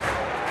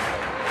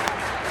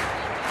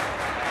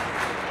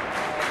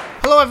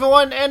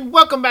everyone, and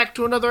welcome back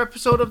to another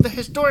episode of the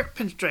Historic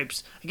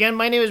Pinstripes. Again,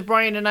 my name is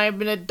Brian, and I have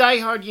been a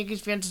die-hard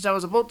Yankees fan since I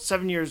was about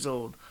 7 years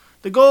old.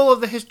 The goal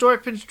of the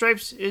Historic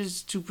Pinstripes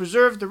is to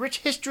preserve the rich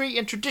history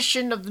and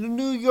tradition of the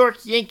New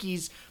York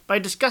Yankees by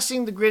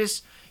discussing the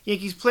greatest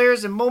Yankees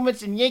players and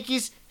moments in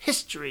Yankees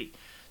history.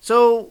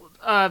 So,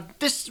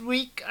 this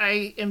week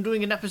I am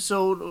doing an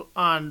episode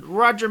on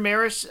Roger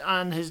Maris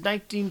on his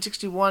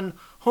 1961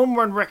 home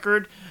run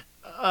record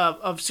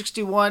of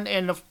 61,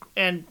 and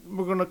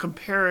we're going to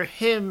compare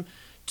him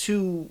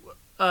to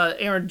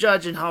Aaron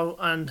Judge and how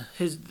on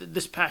his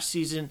this past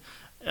season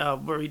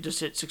where he just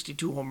hit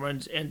 62 home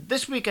runs. And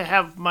this week I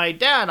have my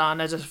dad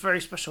on as a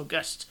very special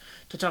guest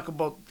to talk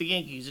about the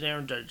Yankees and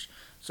Aaron Judge.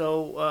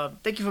 So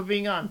thank you for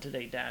being on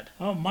today, Dad.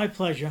 Oh, my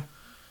pleasure.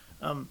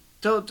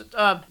 So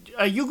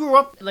you grew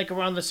up like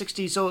around the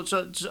 60s. So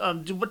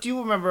what do you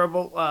remember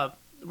about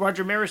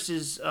Roger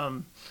Maris's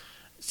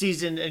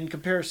season in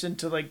comparison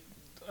to like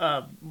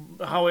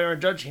how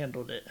Aaron Judge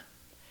handled it?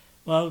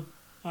 Well,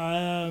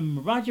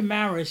 Roger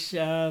Maris,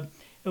 it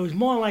was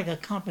more like a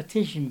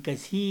competition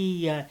because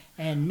he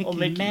and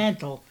Mickey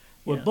Mantle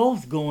were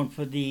both going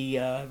for the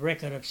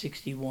record of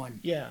 61.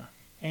 Yeah.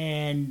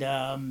 And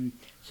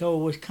so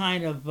it was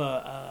kind of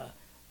a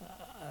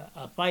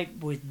fight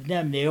with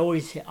them. They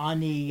always they're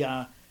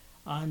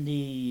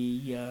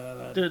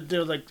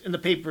like in the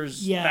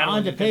papers. Yeah,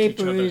 on the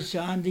papers,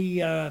 on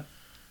the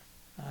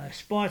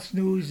sports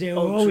news. They were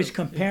always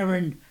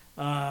comparing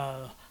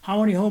how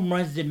many home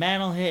runs did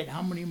Mantle hit,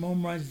 how many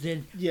home runs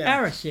did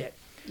Maris hit.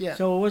 Yeah.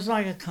 So it was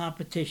like a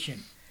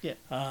competition. Yeah.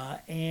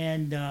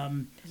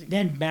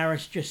 Then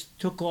Maris just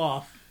took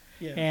off.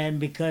 Yeah. And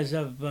because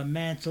of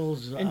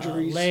Mantle's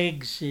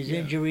legs, his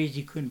injuries,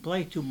 he couldn't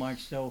play too much.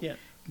 So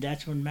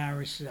that's when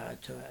Maris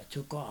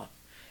took off.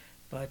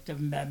 But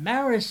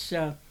Maris,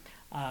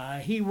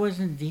 he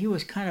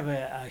was kind of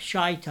a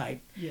shy type.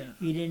 Yeah.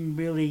 He didn't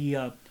really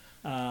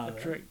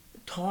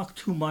talk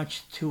too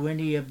much to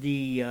any of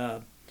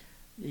the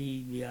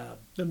media.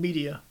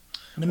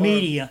 The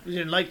media. He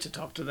didn't like to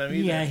talk to them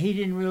either. Yeah, he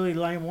didn't really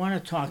want to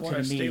talk to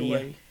the media.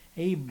 Away.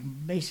 He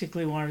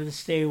basically wanted to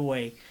stay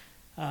away.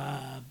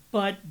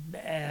 But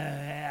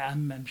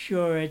I'm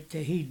sure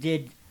he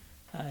did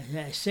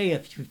say a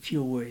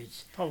few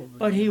words. Probably.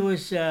 But he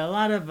was there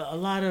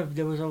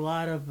was a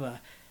lot of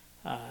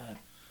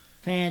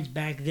fans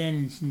back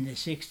then in the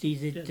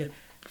 60s that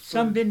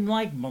some didn't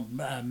like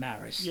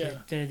Maris. Yeah.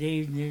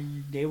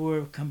 They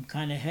were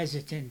kind of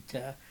hesitant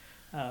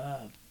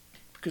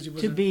because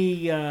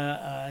he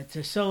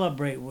to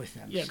celebrate with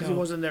them. Yeah, because he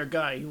wasn't their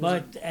guy.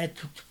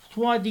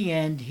 Toward the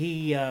end,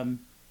 he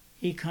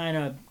kind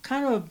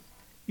of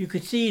you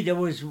could see there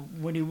was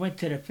when he went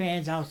to the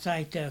fans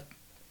outside to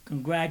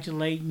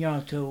congratulate,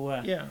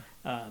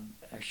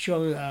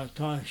 show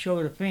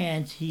the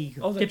fans. He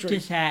tipped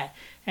his hat,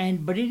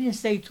 but he didn't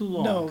stay too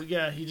long. No,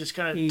 he just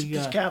kind of tipped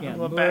his cap and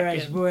went back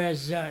in.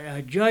 Whereas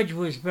Judge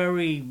was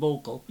very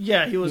vocal.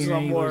 Yeah, he was He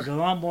was a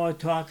lot more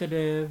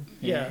talkative.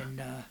 Yeah.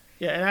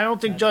 And I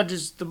don't think Judge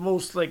is the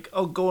most like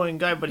outgoing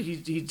guy, but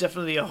he's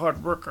definitely a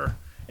hard worker.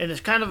 And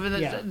it's kind of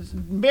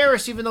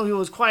Maris, even though he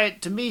was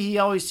quiet, to me he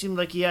always seemed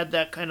like he had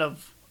that kind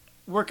of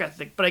work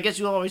ethic. But I guess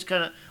you always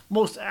kind of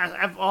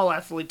all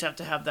athletes have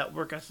to have that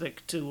work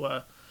ethic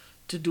to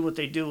do what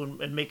they do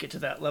and make it to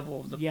that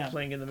level of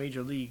playing in the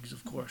major leagues,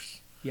 of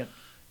course. Yep.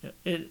 Yeah.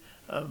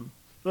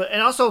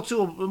 And also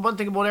too, one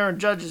thing about Aaron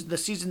Judge is the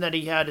season that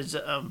he had is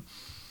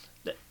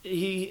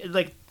he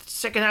like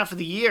second half of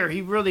the year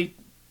he really.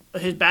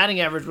 His batting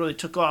average really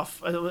took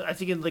off. I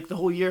think in like the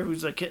whole year he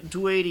was like hitting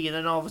 280, and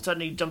then all of a sudden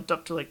he jumped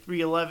up to like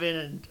 311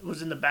 and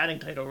was in the batting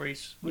title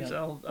race. If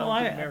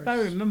I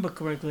remember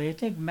correctly, I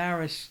think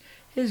Maris,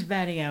 his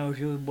batting average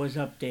was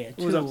up there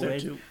too. It was up there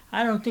too.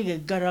 I don't think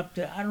it got up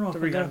to. I don't know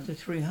if it got up to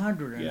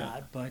 300 or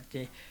not, but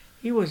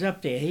he was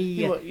up there.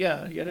 He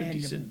had a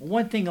decent.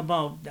 One thing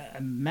about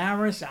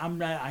Maris,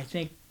 I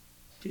think,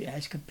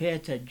 as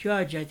compared to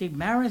Judge, I think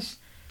Maris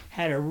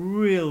had a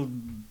real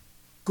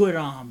good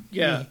arm.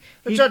 Yeah,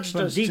 the Judge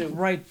from does deep too.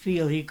 right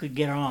field he could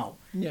get out.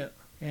 Yeah,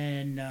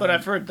 and but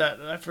I've heard that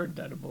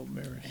about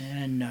Maris.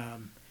 And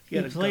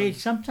he played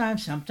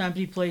sometimes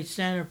he played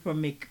center for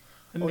Mickey.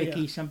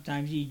 Yeah.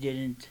 Sometimes he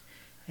didn't,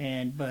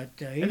 but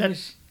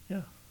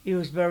he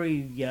was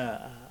very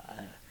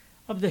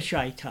of the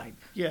shy type.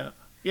 Yeah.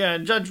 Yeah,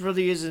 and Judge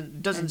really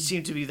doesn't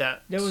seem to be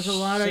that. There was a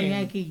lot of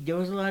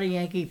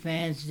Yankee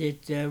fans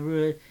that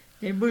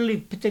they really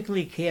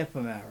particularly care for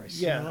Maris.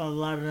 Yeah, a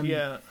lot of them.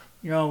 Yeah.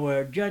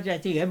 Where Judge, I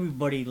think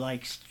everybody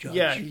likes Judge.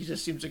 Yeah, he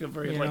just seems like a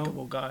very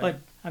likable guy. But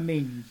I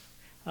mean,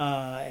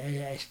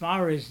 as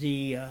far as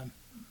the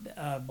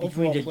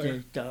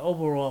between the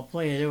overall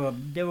player,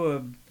 they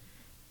were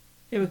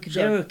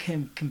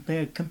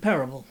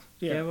comparable.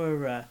 Yeah.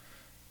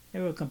 They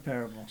were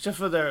comparable. Except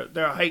for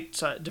their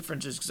height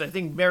differences, because I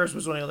think Maris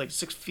was only like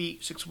 6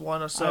 feet,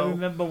 6'1" or so. I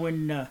remember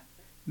when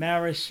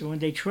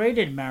they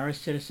traded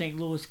Maris to the St.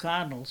 Louis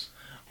Cardinals.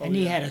 And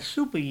he had a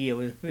super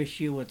year first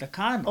year with the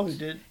Cardinals. Oh, he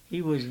did.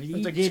 He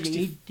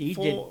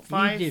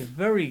did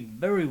very,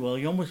 very well.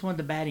 He almost won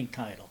the batting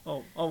title.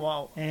 Oh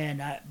wow.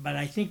 But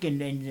I think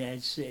in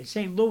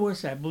St.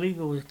 Louis, I believe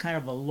it was kind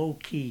of a low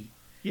key.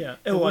 Yeah,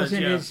 it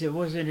wasn't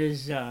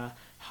as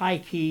high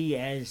key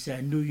as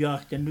New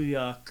York, the New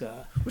York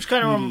which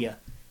kind of media.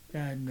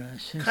 Kind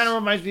of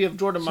reminds me of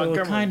Jordan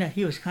Montgomery.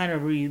 He was kind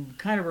of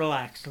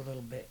relaxed a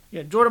little bit.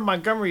 Yeah, Jordan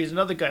Montgomery is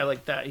another guy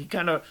like that.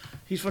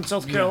 He's from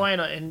South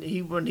Carolina, and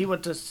when he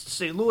went to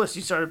St. Louis,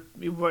 he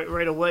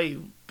right away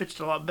pitched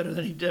a lot better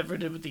than he ever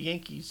did with the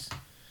Yankees.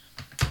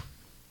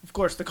 Of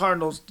course, the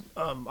Cardinals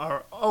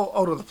are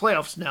out of the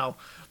playoffs now.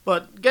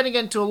 But getting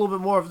into a little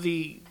bit more of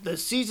the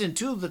season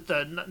too, that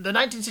the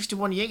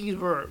 1961 Yankees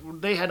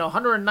they had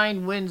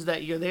 109 wins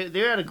that year. They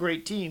had a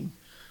great team,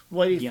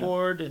 Whitey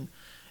Ford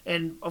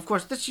and of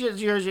course this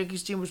year's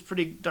Yankees team was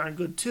pretty darn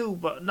good too,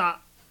 but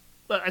not.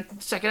 But at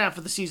the second half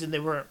of the season, they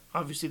weren't.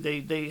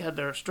 Obviously, they had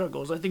their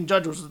struggles. I think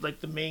Judge was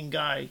like the main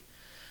guy.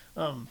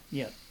 And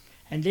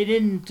they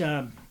didn't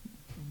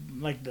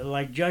like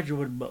Judge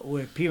would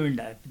appear in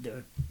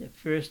the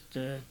first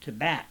to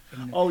bat.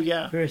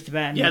 First to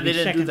bat. And they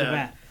didn't do that. To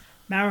bat.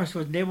 Maris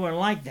they weren't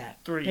like that.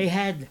 Three. They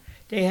had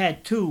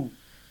two.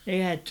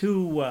 The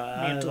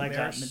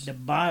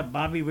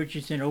Bobby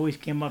Richardson always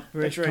came up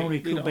first. Right.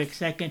 Tony Kubek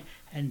second,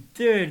 and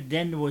third.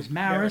 Then was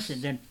Maris,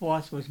 and then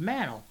fourth was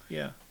Mantle.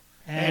 Yeah.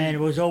 And it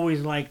was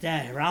always like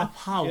that. Ralph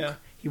Hauk,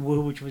 he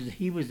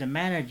was the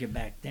manager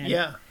back then.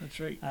 Yeah, that's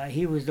right.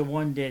 He was the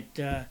one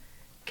that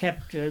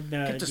kept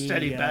a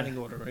steady batting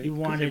order, right? He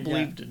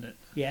believed in it.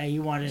 Yeah, he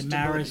wanted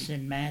Maris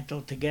and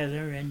Mantle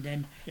together, and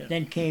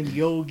then came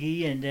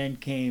Yogi, and then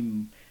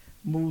came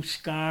Moose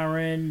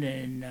Scarin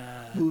and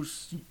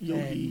Moose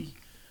Yogi.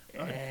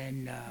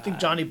 And I think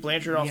Johnny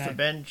Blanchard off the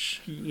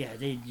bench. Yeah,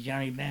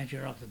 Johnny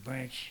Blanchard off the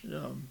bench.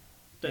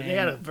 They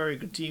had a very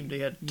good team. They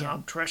had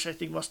Tom Tresh, I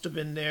think, must have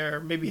been there.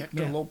 Maybe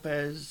Hector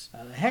Lopez.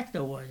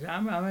 Hector was.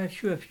 I'm not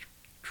sure if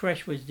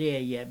Tresh was there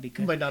yet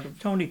because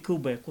Tony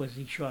Kubek was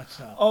the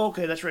shortstop. Oh,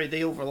 okay, that's right.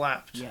 They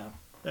overlapped. Yeah,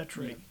 that's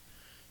right.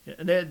 Yeah.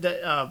 And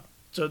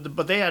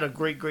but they had a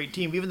great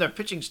team. Even their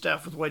pitching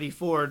staff with Whitey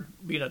Ford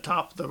being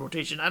atop the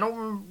rotation. I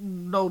don't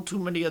know too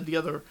many of the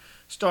other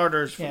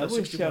starters for the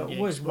 61 Yankees.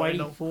 It was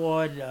Whitey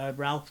Ford,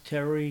 Ralph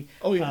Terry,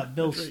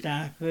 Bill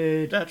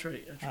Stafford. That's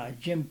right.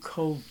 Jim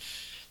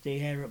Coates. They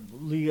had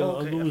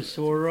Luis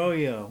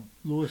Arroyo.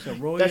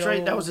 That's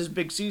right. That was his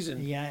big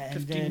season. Yeah, and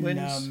 15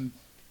 wins.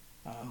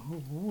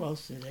 Who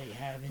else did they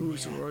have in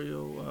Luis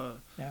Arroyo.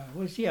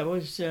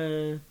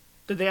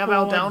 Did they have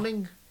Al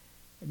Downing?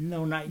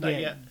 No, not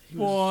yet.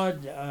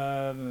 Ford,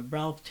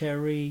 Ralph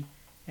Terry,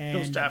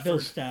 and Bill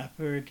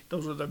Stafford.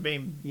 Those were their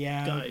main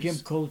guys. Jim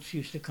Coates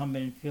used to come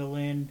in and fill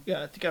in.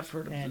 Yeah, I think I've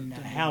heard of him.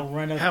 And Hal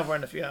Reniff.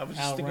 I was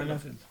just thinking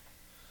of him.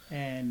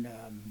 And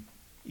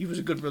he was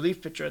a good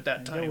relief pitcher at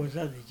that time. There was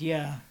others,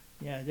 there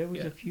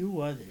was a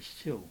few others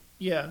too.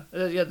 Yeah.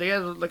 They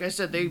had, like I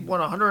said, they won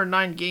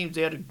 109 games.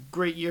 They had a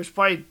great year. It's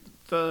probably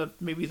the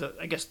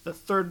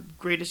third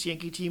greatest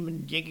Yankee team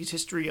in Yankees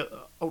history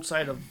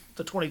outside of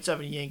the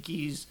 27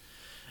 Yankees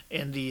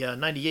and the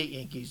 98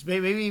 Yankees.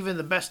 Maybe even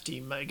the best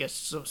team, I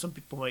guess some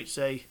people might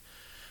say.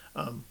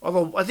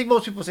 Although I think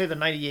most people say the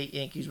 98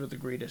 Yankees were the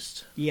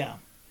greatest. Yeah.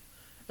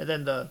 And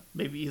then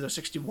maybe either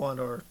 61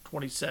 or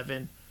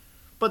 27.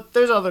 But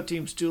there's other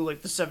teams too,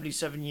 like the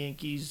 77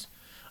 Yankees.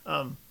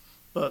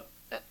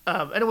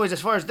 Anyways, as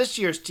far as this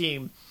year's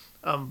team,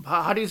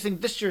 how do you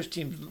think this year's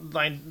team's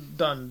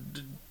done?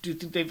 Do you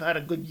think they've had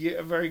a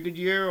very good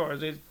year, or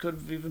they could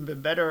have even been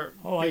better?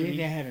 Oh, maybe? I think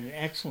they had an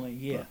excellent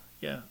year.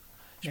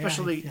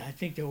 Especially, I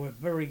think they were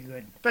very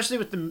good. Especially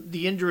with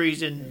the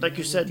injuries and like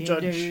you said,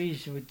 Judge.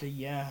 Injuries with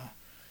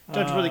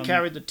Judge really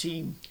carried the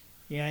team.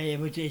 Yeah,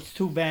 it's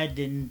too bad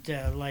didn't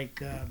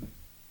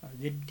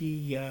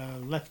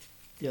left.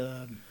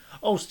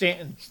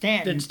 Stanton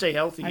didn't stay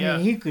healthy. I mean,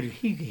 he could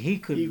have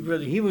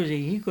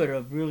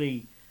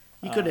really.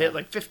 He could have hit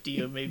like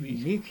 50 or maybe.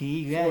 He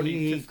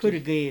could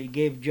have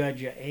gave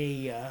Judge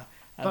a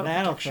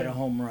battle for the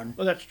home run.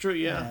 Well, that's true,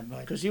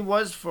 because he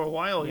was for a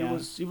while. Yeah.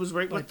 He was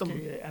right with them.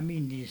 I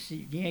mean, the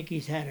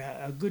Yankees had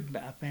a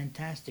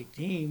fantastic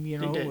team.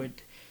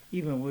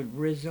 Even with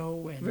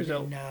Rizzo and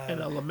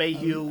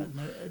LeMahieu,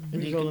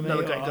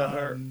 another guy got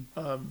hurt.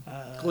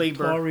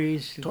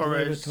 Torres,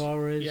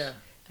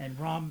 and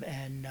Rom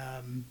and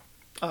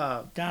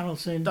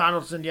Donaldson.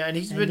 And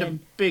he's been a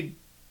big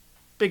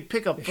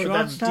pickup for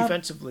them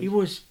defensively. He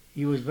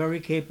was very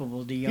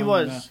capable. The young, he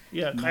was,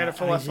 kind of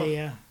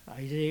Falefa.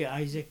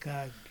 Isaac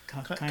kind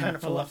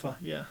of Falefa.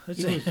 Yeah,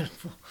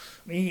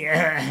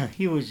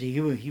 he was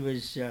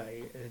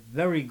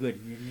very good.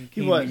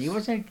 He was. He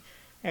wasn't,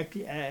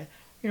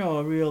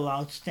 a real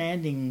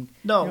outstanding.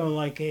 No,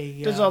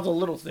 there's all the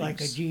little things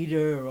like a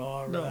Jeter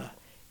or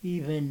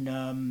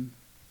even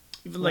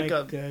like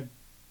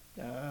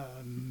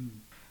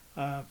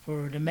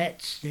for the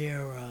Mets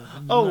there.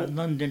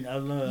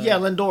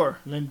 Lindor.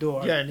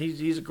 Lindor. Yeah, and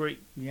he's a great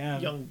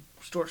young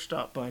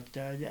shortstop. But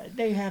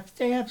they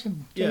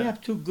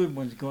have two good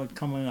ones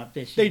coming up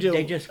this year. They do.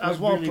 They just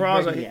Oswald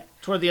Peraza,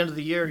 toward the end of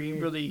the year,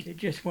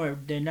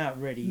 they're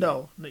not ready.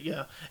 No,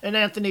 yet. And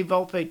Anthony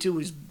Volpe too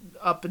is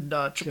up in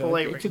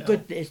AAA right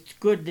now. It's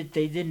good that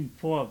they didn't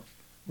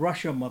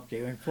rush them up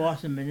there and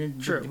force them,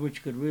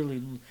 which could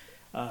really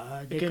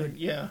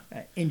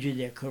injure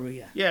their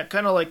career. Yeah,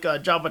 kind of like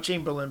Jabba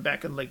Chamberlain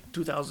back in like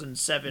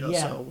 2007 or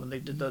so when they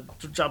did the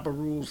Jabba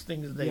rules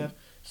things. They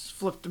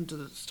flipped him to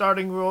the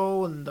starting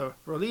role and the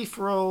relief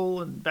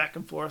role and back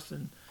and forth,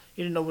 and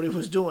he didn't know what he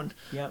was doing.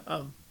 Yeah.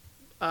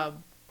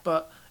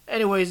 But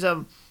anyways,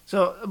 I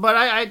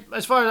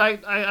as far as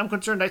I'm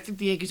concerned, I think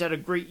the Yankees had a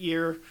great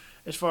year.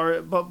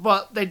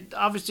 But they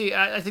obviously,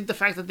 I think the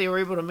fact that they were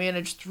able to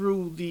manage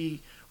through the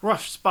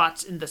rough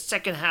spots in the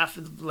second half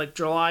of like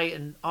July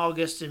and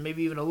August and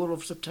maybe even a little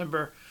of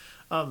September,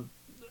 and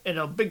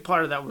a big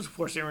part of that was of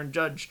course Aaron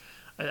Judge.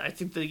 I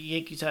think the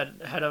Yankees had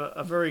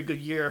a very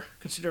good year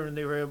considering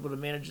they were able to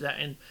manage that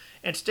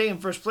and stay in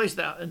first place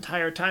that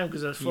entire time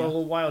because for a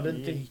little while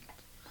they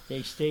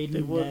stayed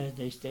in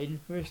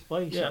first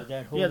place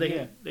that whole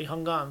year. They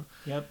hung on.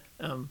 Yep.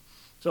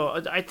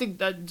 So I think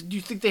that. Do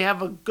you think they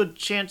have a good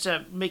chance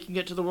at making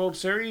it to the World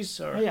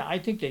Series? Or? Yeah, I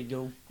think they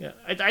do. Yeah,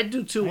 I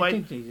do too. I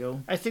think they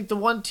do. I think the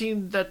one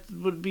team that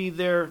would be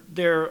that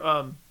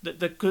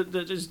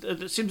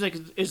seems like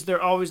is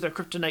always their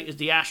kryptonite is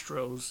the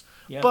Astros.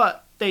 Yep.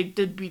 But they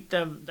did beat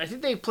them. I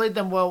think they played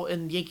them well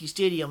in Yankee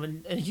Stadium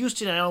and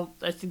Houston. I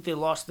think they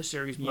lost the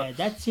series. Yeah,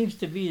 that seems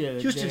to be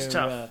Houston's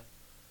tough.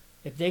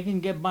 If they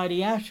can get by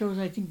the Astros,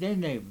 I think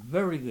then they have a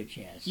very good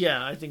chance.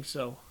 Yeah, I think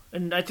so.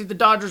 And I think the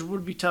Dodgers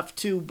would be tough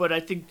too, but I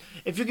think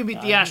if you can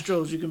beat the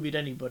Astros, you can beat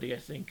anybody. I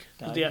think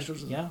the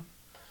Astros.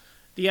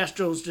 The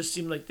Astros just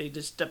seem like they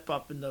just step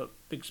up in the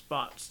big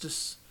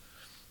spots.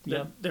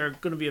 They're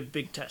going to be a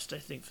big test, I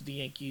think, for the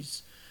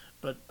Yankees.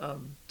 But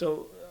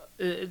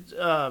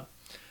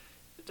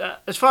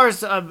as far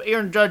as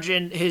Aaron Judge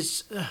and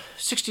his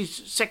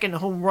 62nd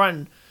home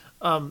run,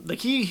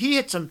 he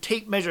hit some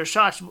tape measure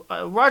shots.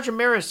 Roger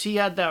Maris, he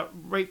had that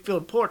right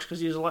field porch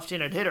because he was a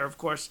left-handed hitter, of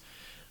course.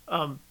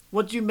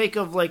 What do you make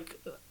of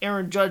like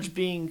Aaron Judge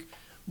being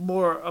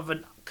more of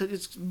an?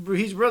 Cause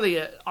he's really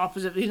an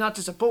opposite. He's not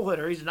just a pull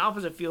hitter. He's an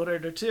opposite field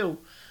hitter too.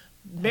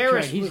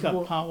 Maris, he's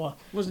got power.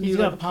 He's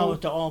got power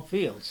to all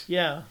fields.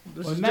 Yeah.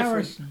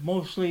 Maris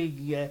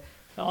mostly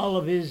all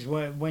of his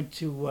went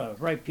to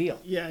right field.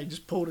 Yeah, he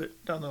just pulled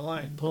it down the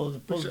line. Pulled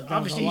it down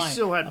obviously the line. He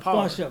still had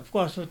power. Of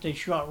course, with the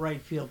short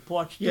right field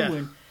porch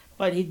too.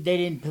 But they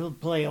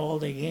didn't play all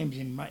their games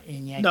in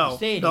Yankee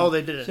Stadium. No,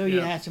 they didn't. So you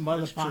had some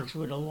other parks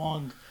with a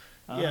long.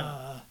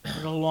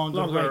 With a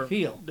longer right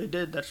field. They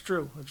did. That's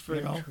true. That's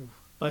very true.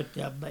 But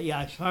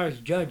as far as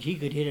Judge, he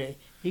could hit it.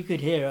 He could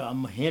hit it a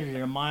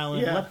mile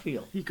in left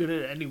field. He could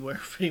hit it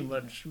anywhere, pretty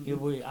much.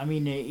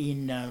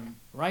 In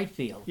right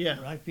field. Yeah.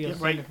 Right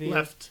field, right, center field.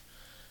 Left.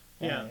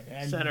 Yeah.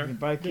 And Center.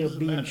 Right field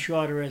being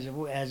shorter as it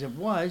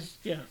was.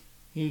 Yeah.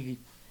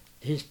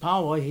 His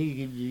power.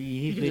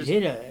 He could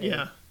hit it.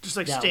 Yeah. Just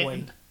like Stanton.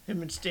 Way.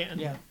 Him and Stanton.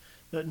 Yeah.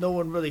 No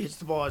one really hits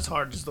the ball as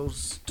hard as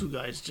those two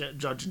guys,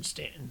 Judge and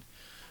Stanton.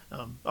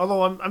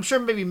 Although I'm sure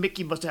maybe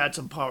Mickey must have had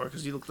some power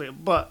because he looked like,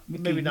 but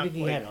maybe not.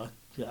 Mickey had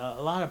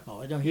a lot of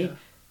power.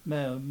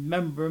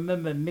 Remember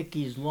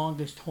Mickey's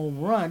longest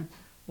home run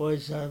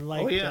was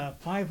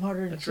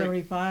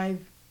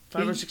 575.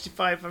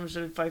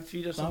 575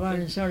 feet or something.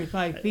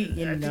 575 feet.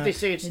 I think they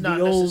say it's not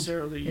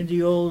necessarily in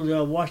the old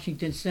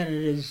Washington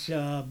Senators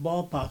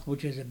ballpark,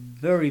 which is a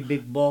very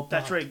big ballpark.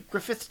 That's right,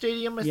 Griffith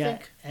Stadium, I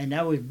think. And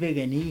that was big,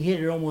 and he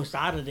hit it almost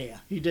out of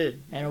there. He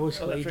did, and it was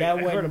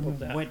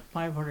went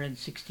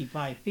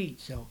 565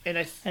 feet. So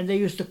and they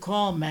used to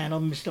call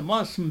Mantle Mr.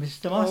 Muscles.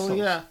 Oh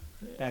yeah.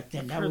 Back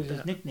then, that was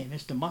his nickname,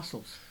 Mr.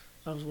 Muscles.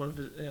 That was one of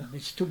his. Yeah.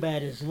 It's too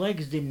bad his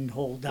legs didn't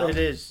hold out. It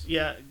is,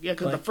 yeah.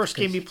 Because the first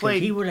game he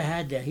played, he would have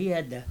had the. He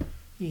had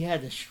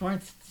the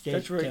strength.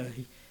 That's right.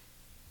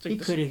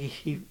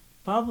 He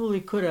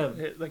probably could have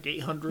like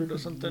 800 or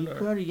something.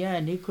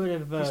 And he could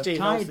have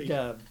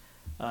tied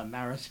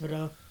Maris for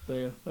the.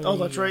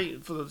 That's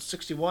right, for the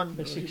 61.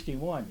 The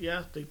 61.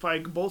 Yeah, they probably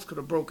both could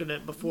have broken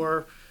it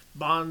before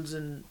Bonds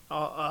and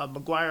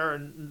McGuire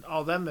and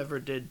all them ever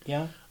did.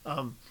 Yeah.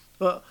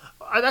 But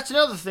that's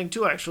another thing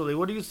too. Actually,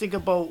 what do you think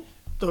about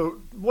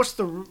what's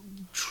the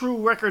true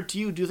record to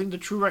you? Do you think the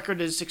true record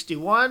is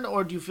 61,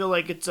 or do you feel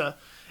like it's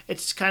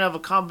kind of a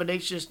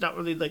combination? It's not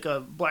really like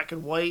a black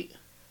and white.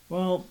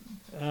 Well,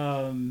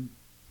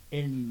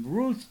 in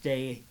Ruth's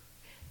day,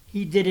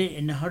 he did it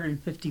in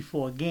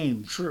 154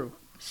 games. True.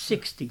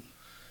 60.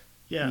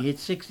 Yeah. He hit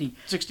 60.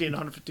 60 and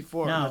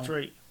 154. Now, that's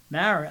right.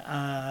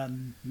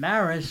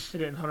 Maris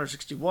hit it in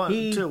 161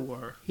 too,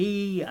 or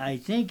I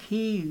think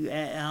he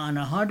on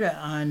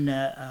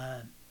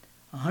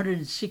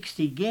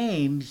 160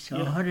 games,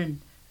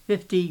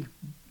 150.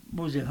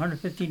 What was it?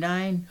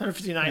 159.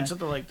 159,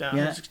 something like that.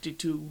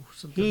 162,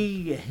 something.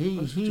 He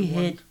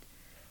hit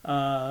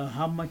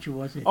How much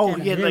was it? Oh,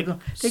 yeah, like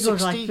it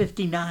goes like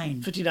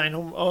 59. 59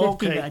 home. Oh,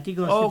 okay. I think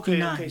it was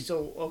 59. Okay,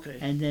 so okay.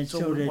 And then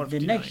so the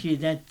next year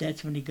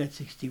that's when he got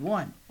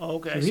 61. Oh,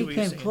 okay. So he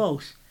came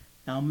close.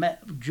 Now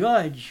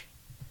Judge,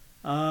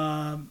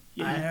 in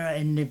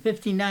the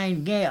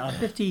 59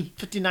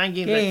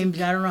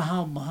 games, I don't know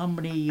how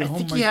many home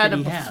runs did he have.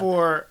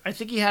 I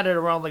think he had it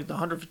around like the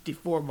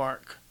 154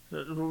 mark.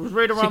 It was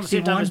right around 61? The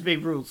same time as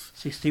Babe Ruth.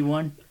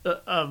 61.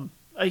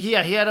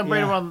 Yeah, he had him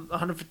right around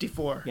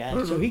 154.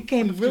 Yeah, so he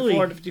came really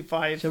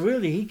 155. So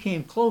really, he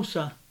came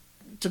closer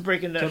to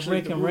breaking that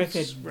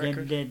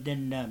record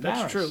than That's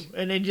Maris. true,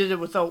 and they did it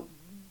without.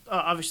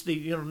 Obviously,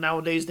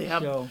 nowadays they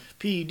have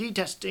PED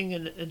testing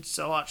and it's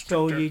a lot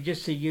stricter.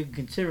 So you're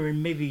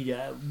considering maybe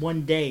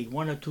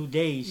 1 or 2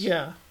 days.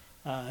 Yeah.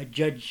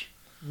 Judge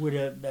would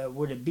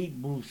have beat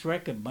Ruth's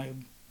record by.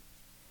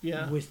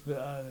 Yeah. With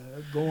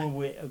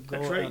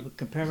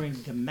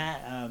comparing to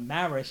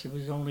Maris, it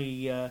was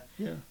only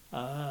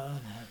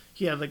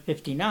like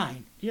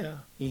 59. Yeah.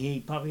 He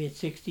probably had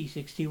 60,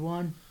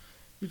 61.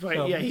 Right.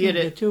 So he had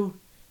the two.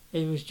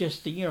 It was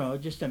just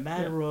a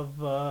matter of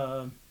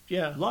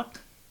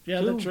luck.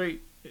 Yeah, that's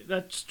right.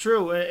 That's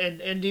true,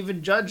 and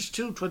even Judge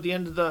too. Toward the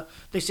end of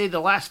they say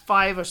the last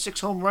 5 or 6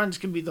 home runs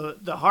can be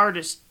the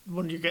hardest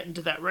when you're getting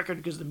to that record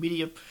because the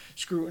media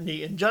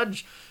scrutiny. And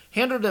Judge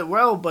handled it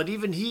well, but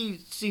even he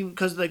seemed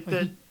because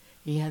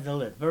he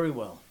handled it very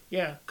well.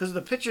 Yeah, because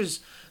the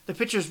pitchers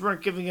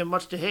weren't giving him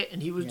much to hit,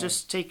 and he was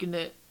just taking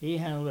it. He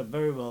handled it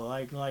very well.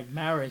 Like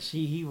Maris,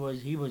 he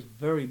was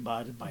very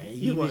bothered by it.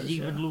 He was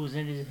even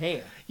losing his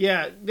hair.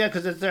 Yeah,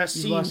 because it's that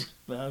scene. He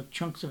lost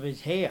chunks of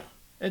his hair.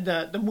 And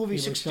the movie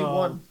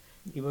 61.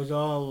 He was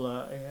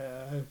all.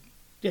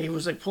 He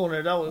was like pulling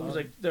it out. It was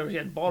like he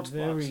had bald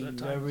spots at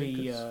the time.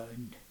 Very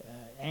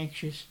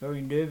anxious, very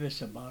nervous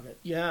about it.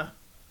 Yeah.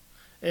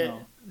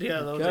 The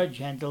Judge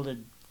handled it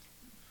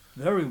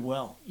very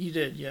well. He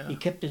did, yeah. He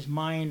kept his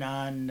mind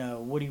on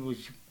what he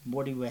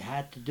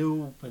had to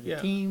do for the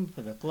team,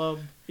 for the club.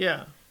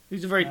 Yeah.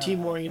 He's a very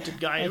team-oriented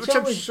guy, which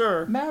I'm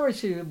sure.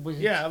 Maris was.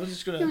 Yeah, I was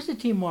just gonna. He was a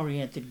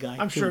team-oriented guy.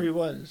 I'm sure he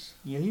was.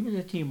 Yeah, he was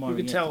a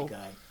team-oriented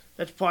guy.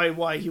 That's probably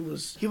why he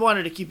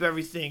wanted to keep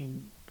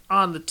everything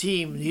on the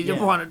team. He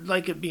didn't want it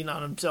like it being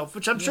on himself,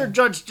 which I'm sure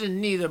Judge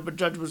didn't either. But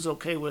Judge was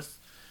okay with.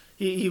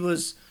 He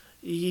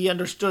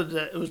understood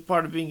that it was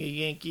part of being a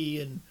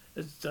Yankee, and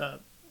it's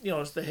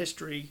it's the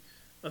history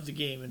of the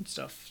game and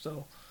stuff.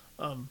 So,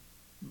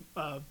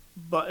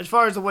 but as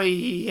far as the way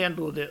he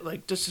handled it,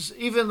 like this is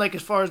even like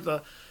as far as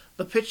the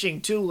pitching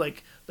too,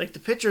 like the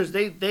pitchers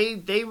they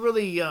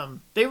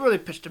really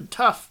pitched him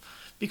tough.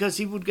 Because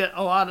he would get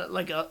a lot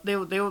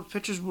of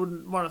pitchers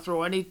wouldn't want to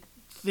throw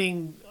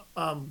anything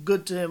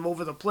good to him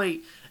over the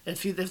plate. And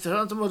if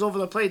something was over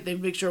the plate,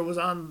 they'd make sure it was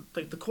on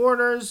like the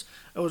corners.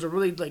 It was a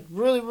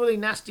really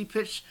nasty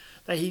pitch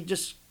that he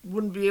just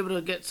wouldn't be able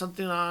to get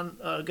something on,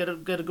 get a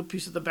good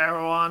piece of the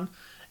barrel on,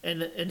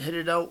 and hit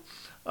it out.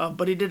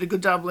 But he did a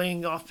good job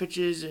laying off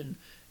pitches and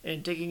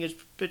taking his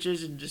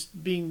pitches and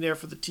just being there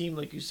for the team,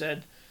 like you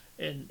said,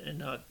 and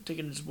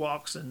taking his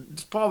walks. And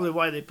it's probably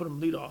why they put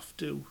him leadoff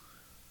too.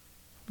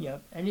 Yeah,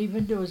 and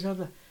even there was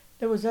other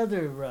a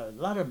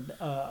lot of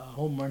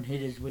home run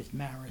hitters with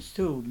Maris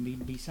too.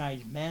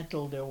 Besides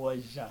Mantle, there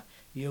was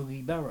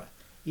Yogi Berra.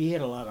 He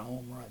hit a lot of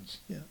home runs.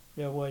 Yeah.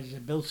 There was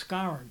Bill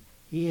Scarron.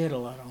 He hit a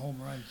lot of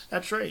home runs.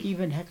 That's right.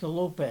 Even Hector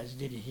Lopez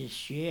did his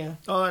share.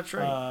 Oh, that's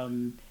right.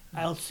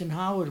 Elson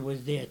Howard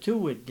was there too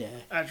with.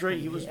 That's right.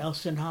 He was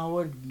Elson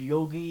Howard,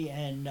 Yogi,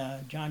 and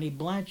Johnny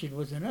Blanchard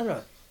was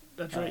another.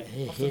 That's right.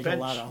 Hit a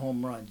lot of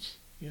home runs.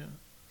 Yeah.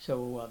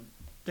 So.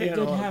 They had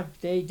a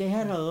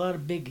lot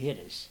of big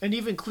hitters. And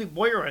even Clete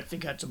Boyer, I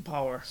think, had some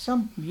power.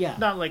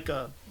 Not like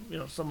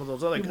some of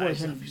those other guys.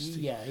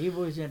 He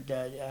wasn't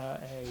a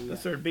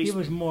third baseman. He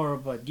was more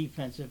of a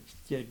defensive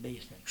third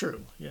baseman.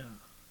 True, yeah.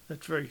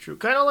 That's very true.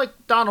 Kind of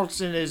like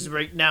Donaldson is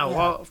right now. Yeah.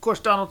 Well, of course,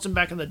 Donaldson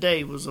back in the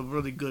day was a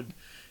really good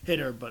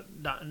hitter, but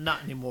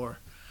not anymore.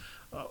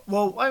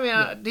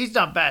 He's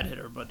not a bad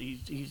hitter, but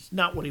he's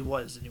not what he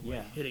was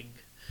anyway, hitting.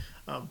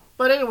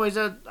 But anyways,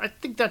 I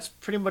think that's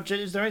pretty much it.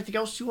 Is there anything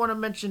else you want to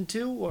mention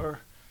too, or?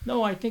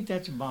 No, I think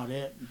that's about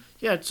it.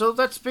 Yeah, so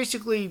that's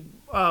basically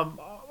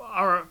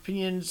our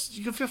opinions.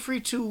 You can feel free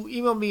to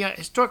email me at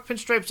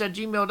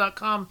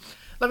historicpinstripes@gmail.com.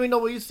 Let me know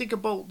what you think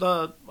about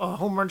the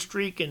home run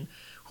streak and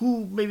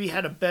who maybe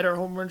had a better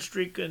home run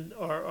streak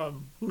or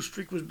whose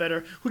streak was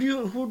better. Who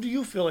do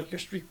you feel like your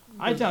streak was?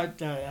 I thought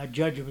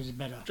Judge was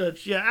better.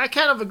 Judge, yeah, I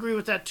kind of agree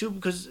with that too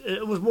because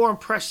it was more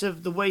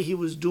impressive the way he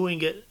was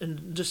doing it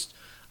and just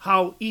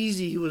how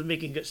easy he was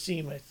making it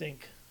seem, I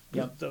think.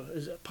 Yep.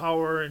 His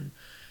power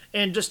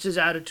and just his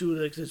attitude,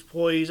 like his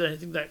poise. I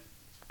think that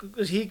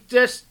he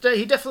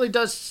definitely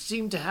does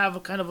seem to have a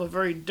kind of a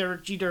very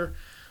Derek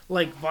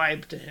Jeter-like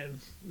vibe to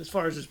him, as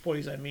far as his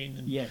poise, I mean,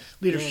 and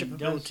leadership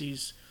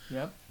abilities.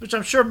 Yep. Which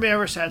I'm sure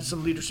Maris had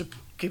some leadership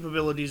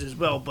capabilities as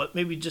well, but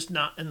maybe just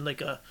not in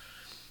like a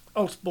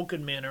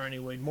outspoken manner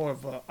anyway, more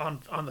of a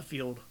on the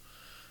field.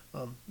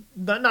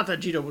 Not that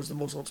Jeter was the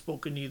most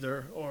outspoken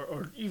either,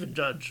 or even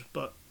Judge,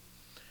 but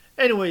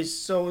Anyways,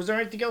 so is there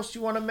anything else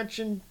you want to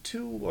mention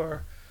too,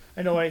 or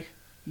I know I.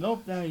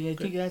 Nope, no, I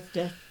think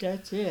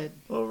that's it.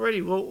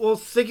 Alrighty, well,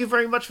 thank you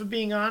very much for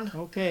being on.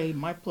 Okay,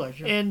 my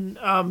pleasure. And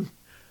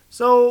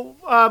so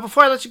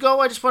before I let you go,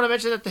 I just want to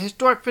mention that the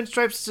Historic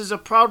Pinstripes is a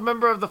proud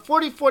member of the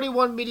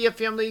 4041 Media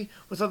family,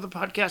 with other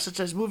podcasts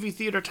such as Movie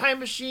Theater Time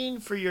Machine,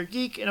 For Your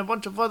Geek, and a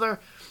bunch of other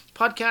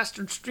podcasts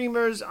and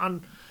streamers.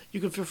 You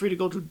can feel free to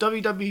go to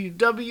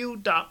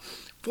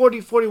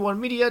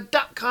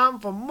www.4041media.com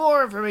for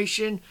more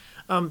information.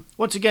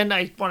 Once again,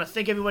 I want to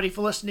thank everybody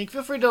for listening.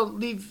 Feel free to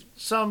leave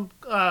some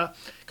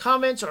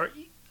comments or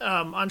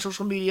on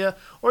social media,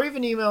 or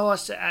even email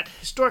us at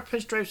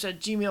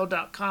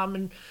historicpinstripes@gmail.com,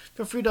 and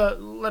feel free to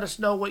let us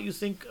know what you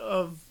think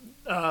of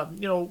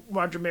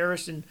Roger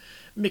Maris and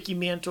Mickey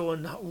Mantle,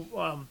 and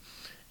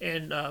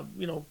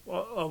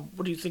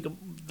what do you think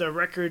of their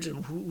records,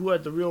 and who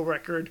had the real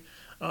record.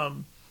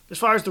 As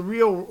far as the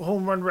real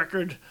home run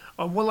record,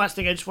 one last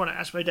thing I just want to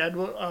ask my dad: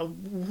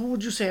 who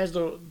would you say has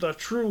the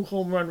true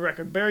home run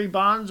record, Barry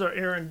Bonds or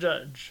Aaron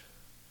Judge?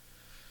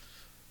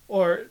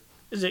 Or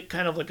is it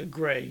kind of like a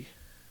gray?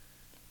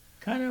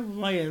 Kind of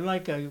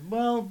like a,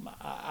 well,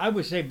 I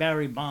would say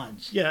Barry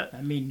Bonds. Yeah.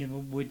 I mean,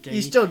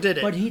 he still did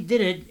it. But he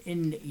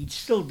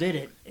still did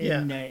it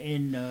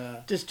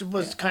this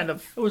was kind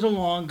of... It was a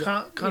long...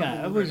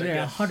 it was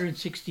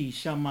 160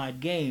 some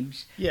odd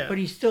games. Yeah. But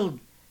he still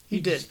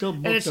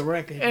booked the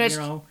record,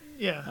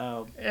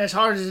 Yeah. As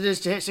hard as it is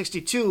to hit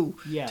 62,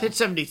 to hit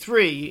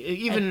 73,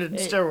 even in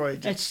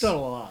steroids. That's still a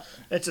lot.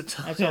 That's a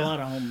lot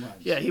of home runs.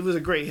 Yeah, he was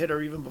a great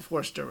hitter even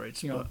before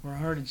steroids. For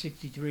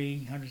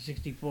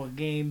 164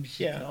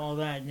 games, all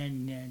that, and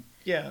then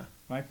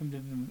right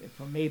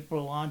from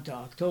April on to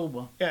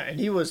October. Yeah, and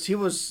he was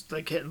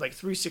like hitting like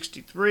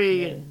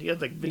 363, and he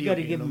had like video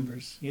game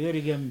numbers. You got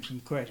to give him some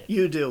credit.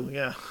 You do,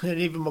 yeah, and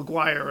even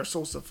McGuire or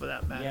Sosa for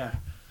that matter. Yeah.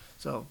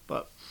 So,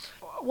 but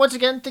once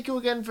again, thank you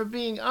again for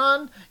being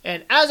on,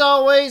 and as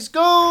always,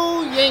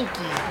 go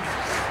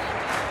Yankees!